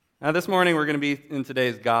Now, this morning we're going to be in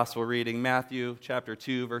today's gospel reading, Matthew chapter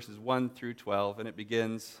 2, verses 1 through 12, and it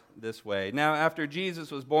begins this way. Now, after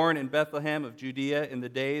Jesus was born in Bethlehem of Judea in the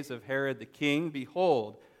days of Herod the king,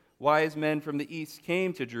 behold, wise men from the east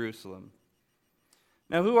came to Jerusalem.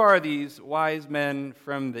 Now, who are these wise men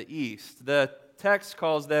from the east? The text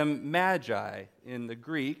calls them magi in the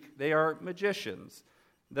Greek. They are magicians,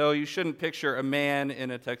 though you shouldn't picture a man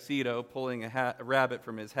in a tuxedo pulling a rabbit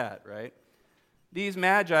from his hat, right? These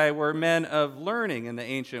magi were men of learning in the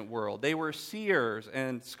ancient world. They were seers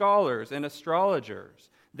and scholars and astrologers.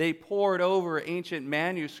 They pored over ancient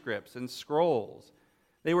manuscripts and scrolls.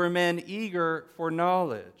 They were men eager for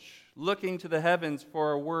knowledge, looking to the heavens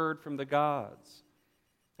for a word from the gods.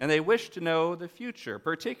 And they wished to know the future,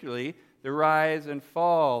 particularly the rise and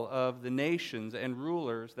fall of the nations and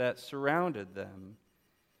rulers that surrounded them.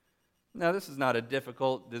 Now, this is not a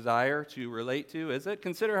difficult desire to relate to, is it?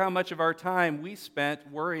 Consider how much of our time we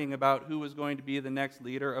spent worrying about who was going to be the next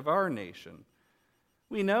leader of our nation.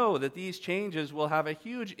 We know that these changes will have a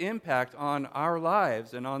huge impact on our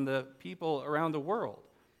lives and on the people around the world.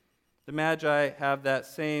 The Magi have that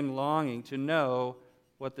same longing to know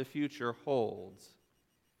what the future holds.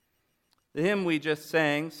 The hymn we just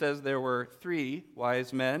sang says there were 3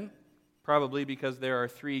 wise men, probably because there are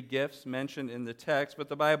 3 gifts mentioned in the text, but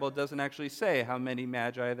the Bible doesn't actually say how many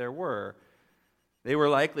magi there were. They were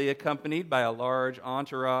likely accompanied by a large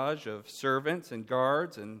entourage of servants and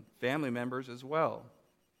guards and family members as well.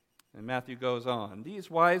 And Matthew goes on,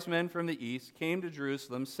 "These wise men from the east came to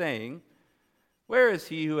Jerusalem, saying, 'Where is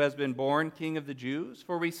he who has been born King of the Jews?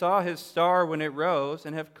 For we saw his star when it rose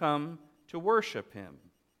and have come to worship him.'"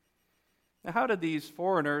 Now, how did these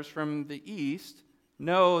foreigners from the east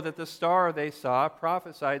know that the star they saw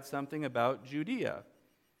prophesied something about Judea?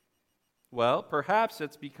 Well, perhaps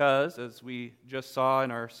it's because, as we just saw in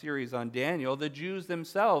our series on Daniel, the Jews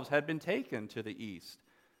themselves had been taken to the east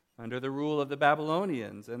under the rule of the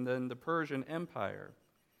Babylonians and then the Persian Empire.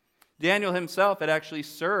 Daniel himself had actually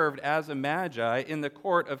served as a magi in the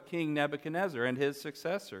court of King Nebuchadnezzar and his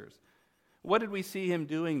successors. What did we see him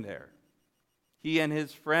doing there? He and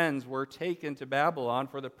his friends were taken to Babylon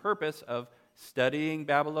for the purpose of studying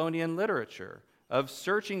Babylonian literature, of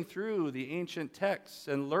searching through the ancient texts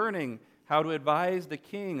and learning how to advise the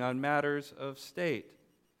king on matters of state.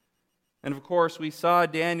 And of course, we saw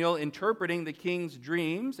Daniel interpreting the king's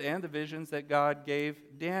dreams and the visions that God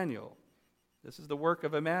gave Daniel. This is the work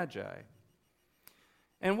of a magi.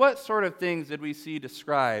 And what sort of things did we see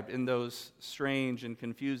described in those strange and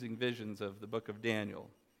confusing visions of the book of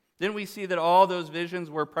Daniel? Didn't we see that all those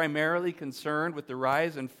visions were primarily concerned with the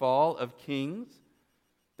rise and fall of kings?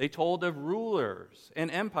 They told of rulers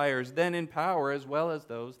and empires then in power as well as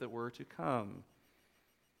those that were to come.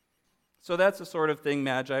 So that's the sort of thing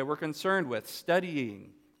Magi were concerned with,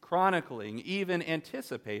 studying, chronicling, even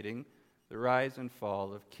anticipating the rise and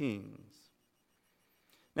fall of kings.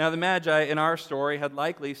 Now, the Magi in our story had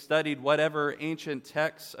likely studied whatever ancient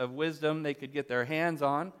texts of wisdom they could get their hands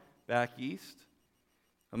on back east.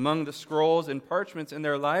 Among the scrolls and parchments in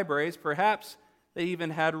their libraries, perhaps they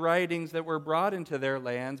even had writings that were brought into their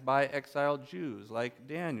lands by exiled Jews, like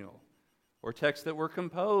Daniel, or texts that were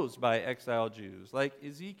composed by exiled Jews, like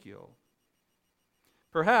Ezekiel.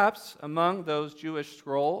 Perhaps among those Jewish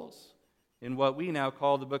scrolls, in what we now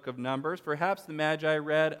call the book of Numbers, perhaps the Magi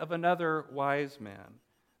read of another wise man,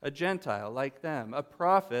 a Gentile like them, a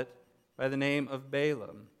prophet by the name of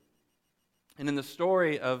Balaam. And in the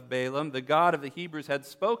story of Balaam, the God of the Hebrews had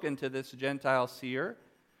spoken to this Gentile seer,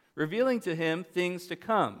 revealing to him things to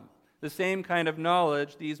come, the same kind of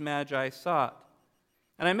knowledge these magi sought.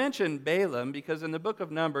 And I mention Balaam because in the book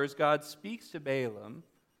of Numbers, God speaks to Balaam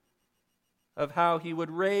of how he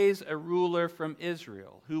would raise a ruler from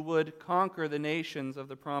Israel who would conquer the nations of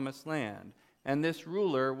the promised land. And this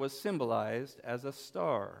ruler was symbolized as a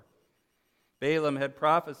star. Balaam had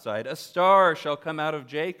prophesied, "A star shall come out of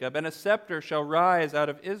Jacob, and a scepter shall rise out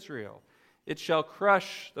of Israel. It shall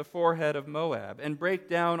crush the forehead of Moab and break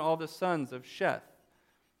down all the sons of Sheth."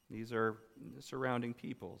 These are the surrounding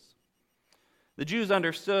peoples. The Jews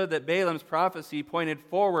understood that Balaam's prophecy pointed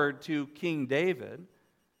forward to King David,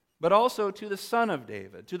 but also to the son of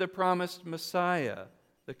David, to the promised Messiah,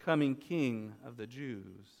 the coming king of the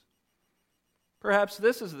Jews. Perhaps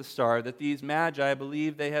this is the star that these magi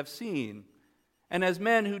believe they have seen. And as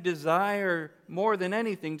men who desire more than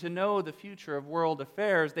anything to know the future of world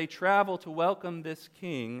affairs, they travel to welcome this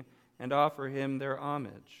king and offer him their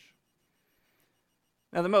homage.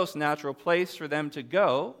 Now, the most natural place for them to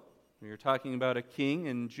go, when you're talking about a king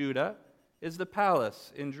in Judah, is the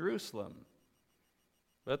palace in Jerusalem.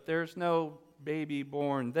 But there's no baby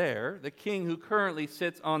born there, the king who currently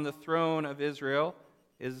sits on the throne of Israel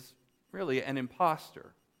is really an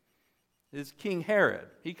impostor. Is King Herod.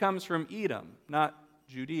 He comes from Edom, not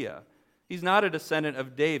Judea. He's not a descendant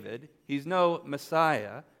of David. He's no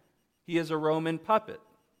Messiah. He is a Roman puppet.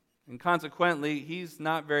 And consequently, he's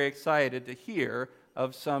not very excited to hear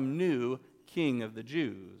of some new king of the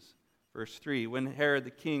Jews. Verse 3, when Herod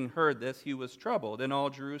the king heard this, he was troubled, and all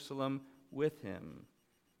Jerusalem with him.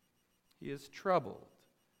 He is troubled,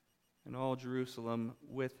 and all Jerusalem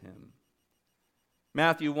with him.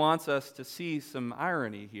 Matthew wants us to see some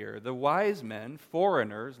irony here. The wise men,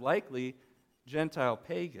 foreigners, likely Gentile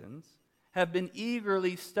pagans, have been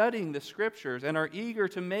eagerly studying the Scriptures and are eager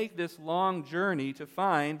to make this long journey to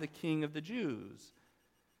find the King of the Jews.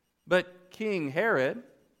 But King Herod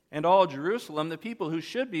and all Jerusalem, the people who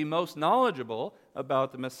should be most knowledgeable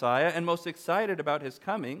about the Messiah and most excited about his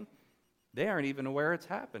coming, they aren't even aware it's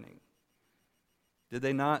happening. Did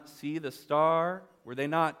they not see the star? Were they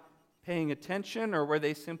not paying attention, or were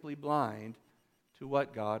they simply blind to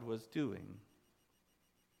what God was doing?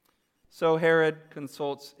 So Herod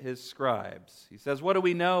consults his scribes. He says, what do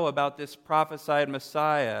we know about this prophesied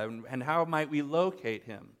Messiah, and how might we locate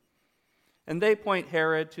him? And they point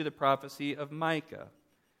Herod to the prophecy of Micah.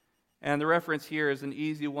 And the reference here is an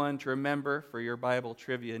easy one to remember for your Bible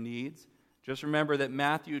trivia needs. Just remember that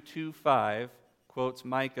Matthew 2:5 quotes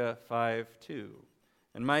Micah 5:2.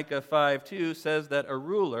 And Micah 5:2 says that a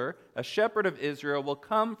ruler, a shepherd of Israel, will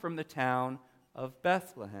come from the town of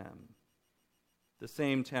Bethlehem, the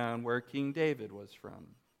same town where King David was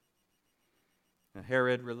from. Now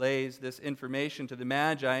Herod relays this information to the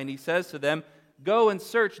Magi, and he says to them, go and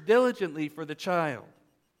search diligently for the child.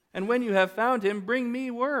 And when you have found him, bring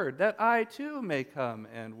me word, that I too may come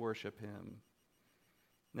and worship him.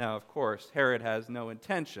 Now, of course, Herod has no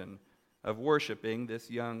intention of worshiping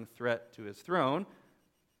this young threat to his throne,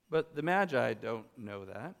 but the Magi don't know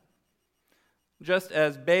that. Just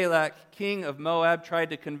as Balak, king of Moab, tried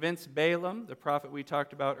to convince Balaam, the prophet we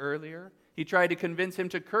talked about earlier, he tried to convince him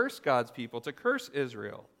to curse God's people, to curse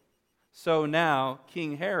Israel. So now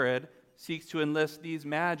King Herod seeks to enlist these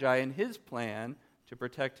Magi in his plan to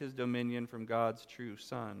protect his dominion from God's true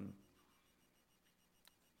Son.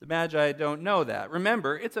 The Magi don't know that.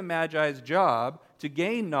 Remember, it's a Magi's job to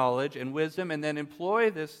gain knowledge and wisdom and then employ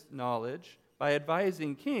this knowledge by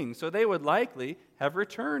advising kings. So they would likely have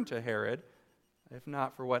returned to Herod, if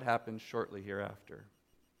not for what happens shortly hereafter.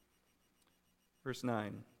 Verse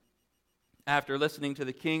 9. After listening to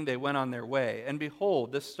the king, they went on their way. And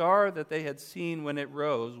behold, the star that they had seen when it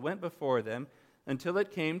rose went before them until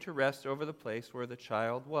it came to rest over the place where the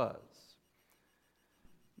child was.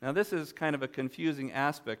 Now, this is kind of a confusing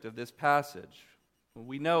aspect of this passage.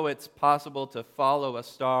 We know it's possible to follow a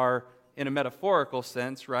star in a metaphorical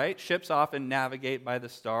sense, right? Ships often navigate by the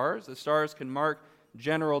stars. The stars can mark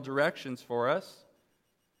general directions for us.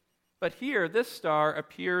 But here, this star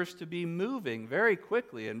appears to be moving very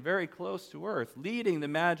quickly and very close to earth, leading the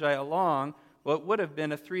Magi along what would have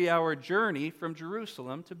been a 3-hour journey from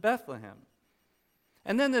Jerusalem to Bethlehem.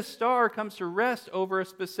 And then this star comes to rest over a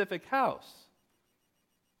specific house.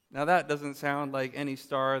 Now, that doesn't sound like any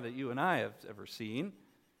star that you and I have ever seen.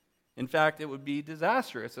 In fact, it would be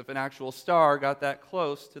disastrous if an actual star got that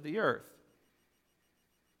close to the earth.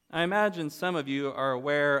 I imagine some of you are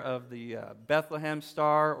aware of the Bethlehem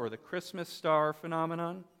star or the Christmas star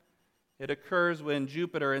phenomenon. It occurs when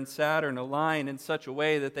Jupiter and Saturn align in such a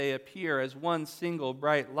way that they appear as one single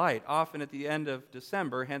bright light, often at the end of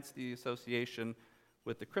December, hence the association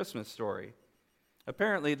with the Christmas story.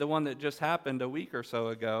 Apparently, the one that just happened a week or so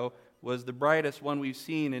ago was the brightest one we've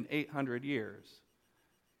seen in 800 years.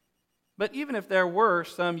 But even if there were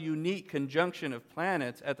some unique conjunction of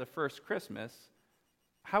planets at the first Christmas,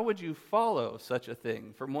 how would you follow such a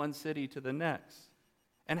thing from one city to the next?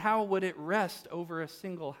 And how would it rest over a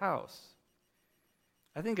single house?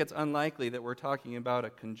 I think it's unlikely that we're talking about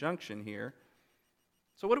a conjunction here.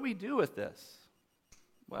 So what do we do with this?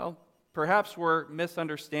 Well, perhaps we're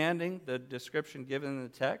misunderstanding the description given in the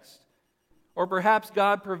text. Or perhaps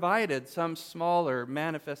God provided some smaller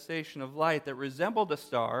manifestation of light that resembled a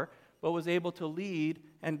star, but was able to lead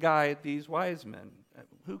and guide these wise men.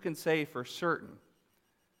 Who can say for certain?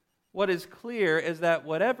 What is clear is that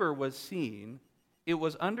whatever was seen, it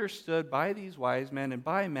was understood by these wise men and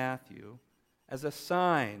by Matthew as a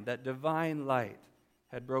sign that divine light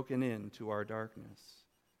had broken into our darkness.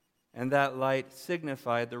 And that light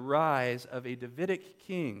signified the rise of a Davidic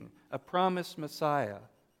king, a promised Messiah,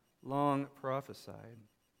 long prophesied.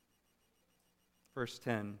 Verse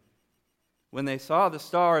 10. When they saw the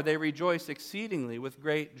star, they rejoiced exceedingly with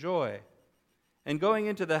great joy. And going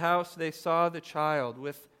into the house, they saw the child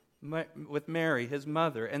with Mary, his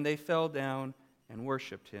mother, and they fell down and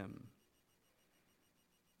worshipped him.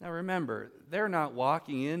 Now remember, they're not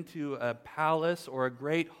walking into a palace or a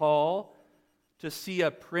great hall to see a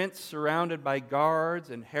prince surrounded by guards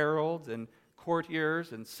and heralds and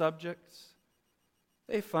courtiers and subjects.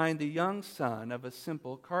 They find the young son of a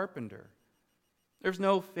simple carpenter. There's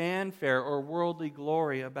no fanfare or worldly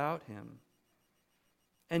glory about him.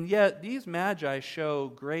 And yet, these magi show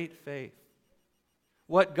great faith.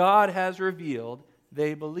 What God has revealed,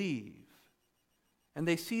 they believe. And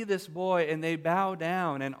they see this boy and they bow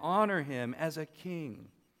down and honor him as a king.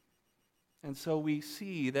 And so we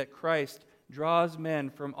see that Christ draws men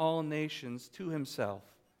from all nations to himself,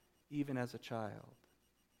 even as a child.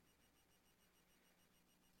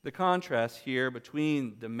 The contrast here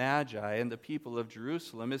between the Magi and the people of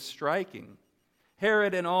Jerusalem is striking.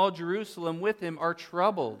 Herod and all Jerusalem with him are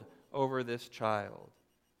troubled over this child.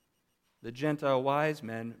 The Gentile wise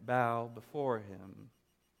men bow before him.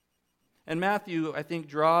 And Matthew, I think,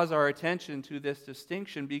 draws our attention to this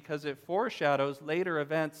distinction because it foreshadows later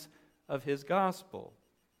events of his gospel.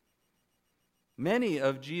 Many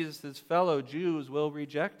of Jesus' fellow Jews will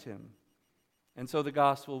reject him, and so the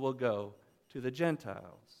gospel will go to the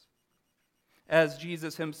Gentiles. As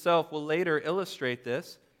Jesus himself will later illustrate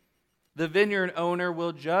this, the vineyard owner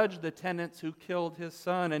will judge the tenants who killed his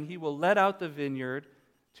son, and he will let out the vineyard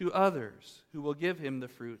to others who will give him the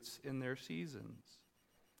fruits in their seasons.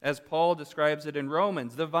 As Paul describes it in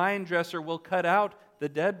Romans, the vine dresser will cut out the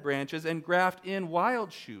dead branches and graft in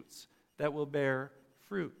wild shoots that will bear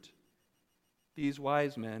fruit. These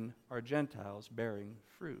wise men are Gentiles bearing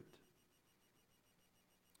fruit.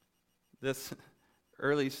 This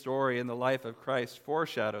early story in the life of Christ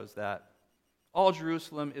foreshadows that. All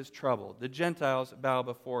Jerusalem is troubled. The Gentiles bow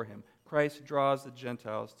before him. Christ draws the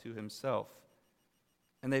Gentiles to himself,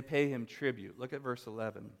 and they pay him tribute. Look at verse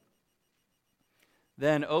 11.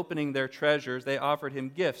 Then, opening their treasures, they offered him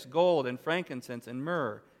gifts, gold and frankincense and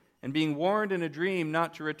myrrh. And being warned in a dream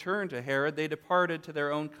not to return to Herod, they departed to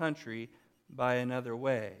their own country by another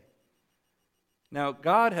way. Now,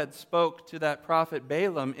 God had spoke to that prophet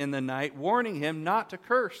Balaam in the night, warning him not to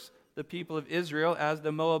curse the people of Israel as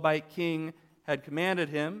the Moabite king had commanded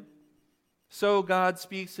him. So God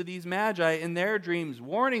speaks to these magi in their dreams,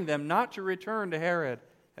 warning them not to return to Herod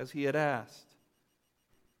as he had asked.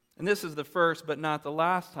 And this is the first but not the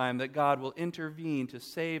last time that God will intervene to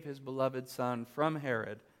save his beloved son from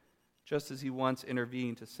Herod, just as he once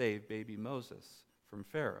intervened to save baby Moses from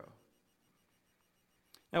Pharaoh.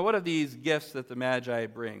 Now, what are these gifts that the Magi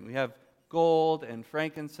bring? We have gold and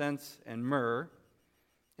frankincense and myrrh.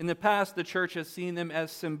 In the past, the church has seen them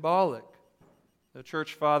as symbolic. The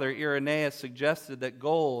church father Irenaeus suggested that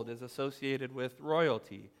gold is associated with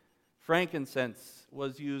royalty. Frankincense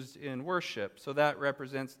was used in worship, so that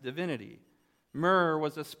represents divinity. Myrrh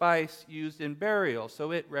was a spice used in burial,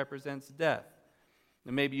 so it represents death.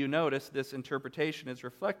 And maybe you notice this interpretation is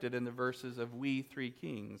reflected in the verses of We Three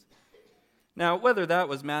Kings. Now, whether that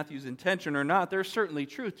was Matthew's intention or not, there's certainly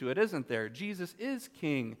truth to it, isn't there? Jesus is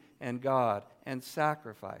King and God and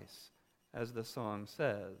sacrifice, as the song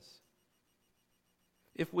says.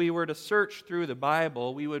 If we were to search through the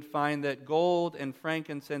Bible, we would find that gold and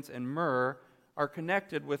frankincense and myrrh are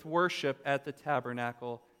connected with worship at the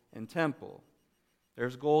tabernacle and temple.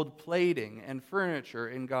 There's gold plating and furniture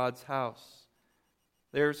in God's house.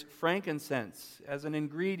 There's frankincense as an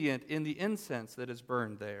ingredient in the incense that is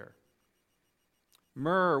burned there.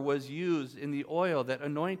 Myrrh was used in the oil that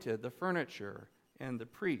anointed the furniture and the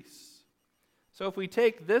priests. So if we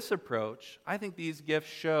take this approach, I think these gifts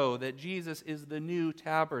show that Jesus is the new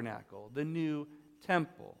tabernacle, the new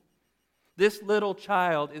temple. This little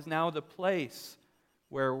child is now the place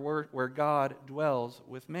where God dwells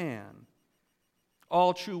with man.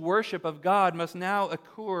 All true worship of God must now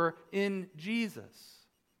occur in Jesus.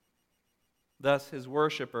 Thus, his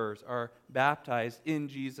worshipers are baptized in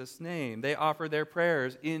Jesus' name. They offer their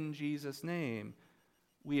prayers in Jesus' name.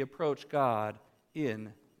 We approach God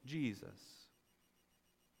in Jesus.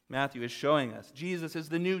 Matthew is showing us Jesus is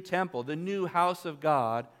the new temple, the new house of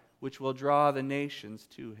God, which will draw the nations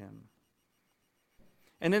to him.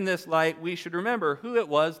 And in this light, we should remember who it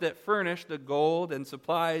was that furnished the gold and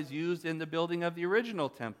supplies used in the building of the original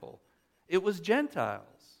temple. It was Gentiles.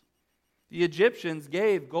 The Egyptians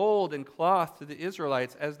gave gold and cloth to the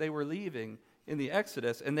Israelites as they were leaving in the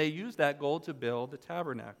Exodus, and they used that gold to build the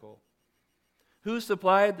tabernacle. Who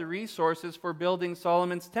supplied the resources for building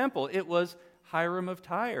Solomon's temple? It was Hiram of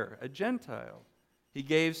Tyre, a Gentile. He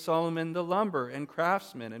gave Solomon the lumber and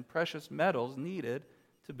craftsmen and precious metals needed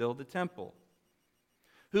to build the temple.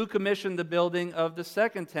 Who commissioned the building of the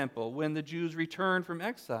second temple when the Jews returned from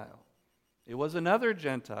exile? It was another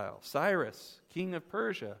Gentile, Cyrus, king of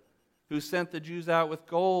Persia, who sent the Jews out with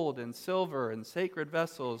gold and silver and sacred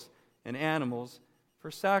vessels and animals for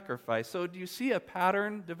sacrifice. So do you see a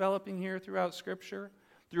pattern developing here throughout Scripture?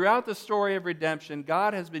 Throughout the story of redemption,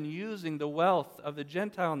 God has been using the wealth of the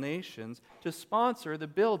Gentile nations to sponsor the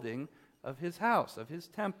building of his house, of his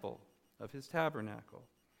temple, of his tabernacle.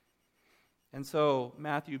 And so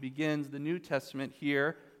Matthew begins the New Testament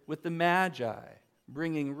here with the Magi,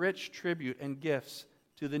 bringing rich tribute and gifts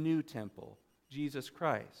to the new temple, Jesus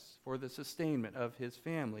Christ, for the sustainment of his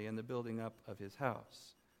family and the building up of his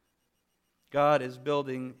house. God is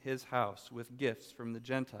building his house with gifts from the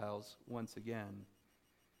Gentiles once again.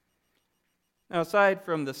 Now, aside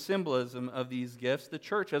from the symbolism of these gifts, the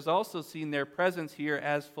church has also seen their presence here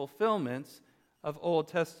as fulfillments of Old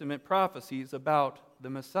Testament prophecies about the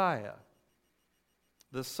Messiah.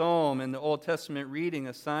 The psalm and the Old Testament reading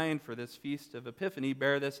assigned for this Feast of Epiphany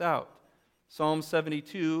bear this out. Psalm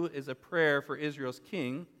 72 is a prayer for Israel's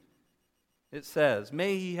king. It says,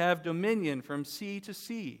 "May he have dominion from sea to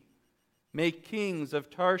sea. May kings of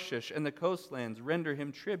Tarshish and the coastlands render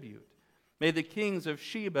him tribute. May the kings of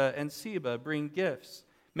Sheba and Seba bring gifts.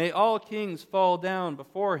 May all kings fall down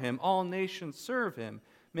before him, all nations serve him.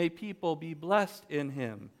 May people be blessed in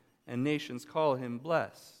him, and nations call him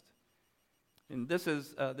blessed." And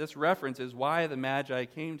this reference is why the Magi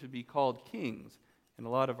came to be called kings in a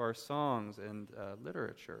lot of our songs and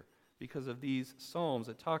literature, because of these psalms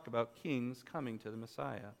that talk about kings coming to the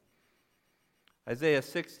Messiah. Isaiah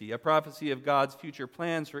 60, a prophecy of God's future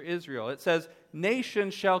plans for Israel. It says,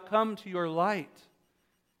 "Nations shall come to your light,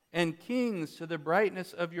 and kings to the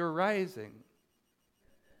brightness of your rising.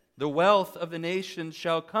 The wealth of the nations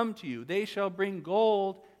shall come to you. They shall bring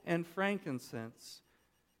gold and frankincense.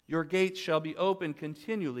 Your gates shall be open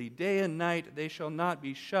continually. Day and night they shall not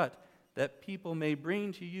be shut, that people may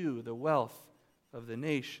bring to you the wealth of the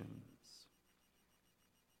nations."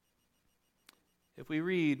 If we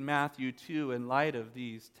read Matthew 2 in light of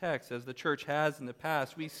these texts, as the church has in the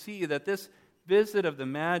past, we see that this visit of the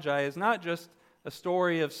Magi is not just a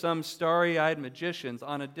story of some starry-eyed magicians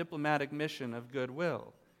on a diplomatic mission of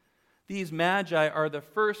goodwill. These Magi are the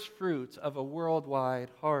first fruits of a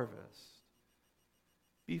worldwide harvest.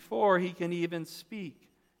 Before he can even speak,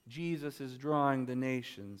 Jesus is drawing the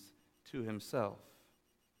nations to himself.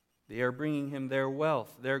 They are bringing him their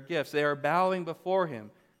wealth, their gifts. They are bowing before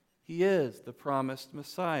him. He is the promised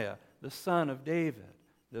Messiah, the Son of David,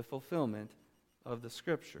 the fulfillment of the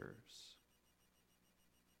Scriptures.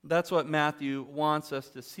 That's what Matthew wants us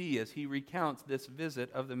to see as he recounts this visit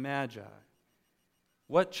of the Magi.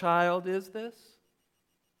 What child is this?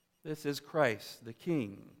 This is Christ, the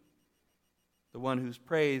King, the one whose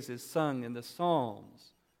praise is sung in the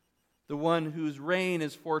Psalms, the one whose reign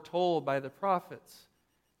is foretold by the prophets,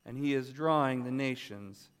 and he is drawing the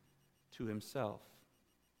nations to himself.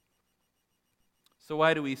 So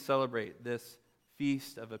why do we celebrate this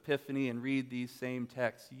Feast of Epiphany and read these same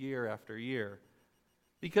texts year after year?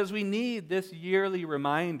 Because we need this yearly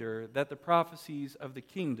reminder that the prophecies of the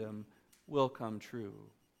kingdom will come true.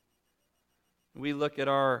 We look at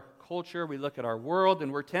our culture, we look at our world,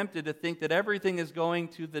 and we're tempted to think that everything is going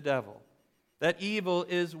to the devil, that evil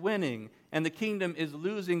is winning, and the kingdom is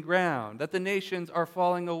losing ground, that the nations are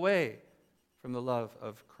falling away from the love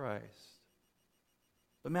of Christ.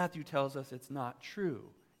 But Matthew tells us it's not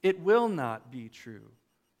true. It will not be true.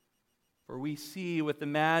 For we see with the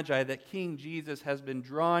Magi that King Jesus has been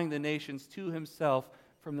drawing the nations to himself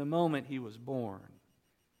from the moment he was born.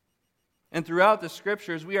 And throughout the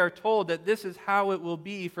Scriptures, we are told that this is how it will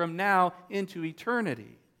be from now into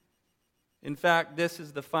eternity. In fact, this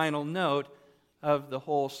is the final note of the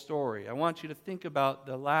whole story. I want you to think about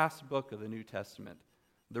the last book of the New Testament,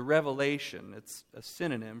 the Revelation. It's a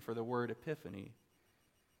synonym for the word Epiphany.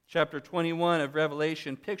 Chapter 21 of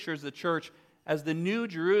Revelation pictures the church as the new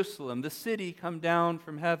Jerusalem, the city come down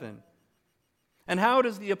from heaven. And how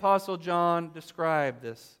does the Apostle John describe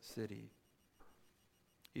this city?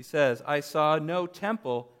 He says, "I saw no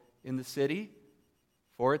temple in the city,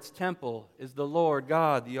 for its temple is the Lord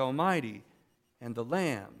God, the Almighty, and the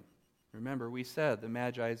Lamb." Remember, we said the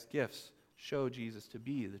Magi's gifts show Jesus to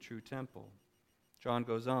be the true temple. John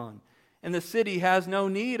goes on, "And the city has no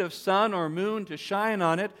need of sun or moon to shine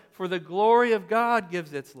on it, for the glory of God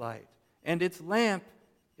gives its light, and its lamp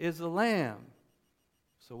is the Lamb."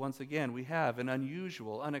 So once again, we have an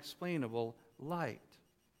unusual, unexplainable light.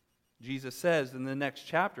 Jesus says in the next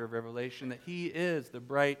chapter of Revelation that he is the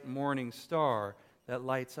bright morning star that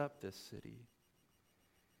lights up this city.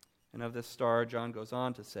 And of this star, John goes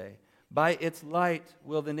on to say, By its light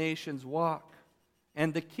will the nations walk,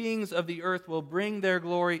 and the kings of the earth will bring their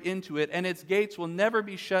glory into it, and its gates will never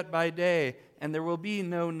be shut by day, and there will be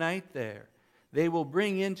no night there. They will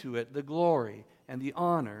bring into it the glory and the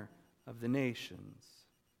honor of the nations.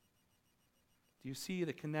 Do you see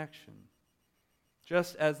the connection?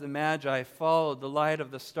 Just as the Magi followed the light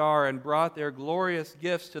of the star and brought their glorious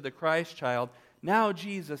gifts to the Christ child, now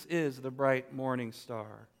Jesus is the bright morning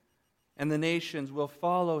star, and the nations will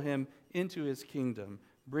follow him into his kingdom,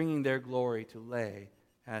 bringing their glory to lay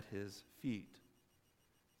at his feet.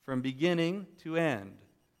 From beginning to end,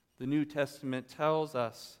 the New Testament tells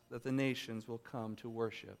us that the nations will come to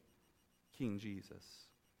worship King Jesus.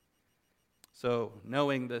 So,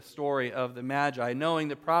 knowing the story of the Magi, knowing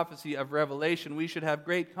the prophecy of Revelation, we should have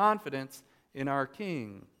great confidence in our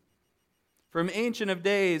King. From ancient of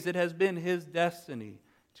days, it has been his destiny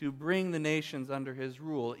to bring the nations under his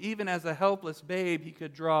rule. Even as a helpless babe, he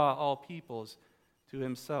could draw all peoples to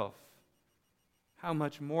himself. How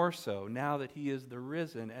much more so now that he is the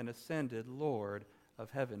risen and ascended Lord of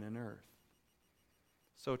heaven and earth.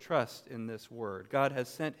 So trust in this word. God has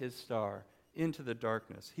sent his star into the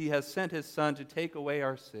darkness. He has sent his Son to take away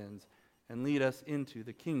our sins and lead us into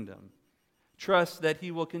the kingdom. Trust that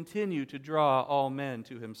he will continue to draw all men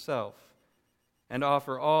to himself and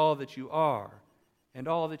offer all that you are and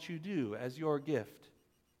all that you do as your gift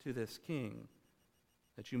to this King,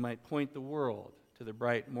 that you might point the world to the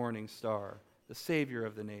bright morning star, the Savior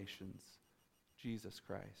of the nations, Jesus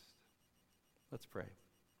Christ. Let's pray.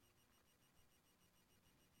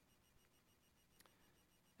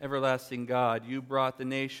 Everlasting God, you brought the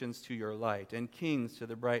nations to your light and kings to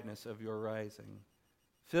the brightness of your rising.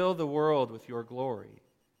 Fill the world with your glory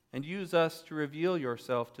and use us to reveal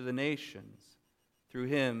yourself to the nations through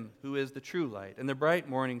him who is the true light and the bright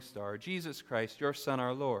morning star, Jesus Christ, your Son,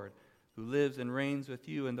 our Lord, who lives and reigns with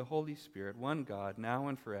you in the Holy Spirit, one God, now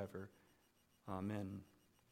and forever. Amen.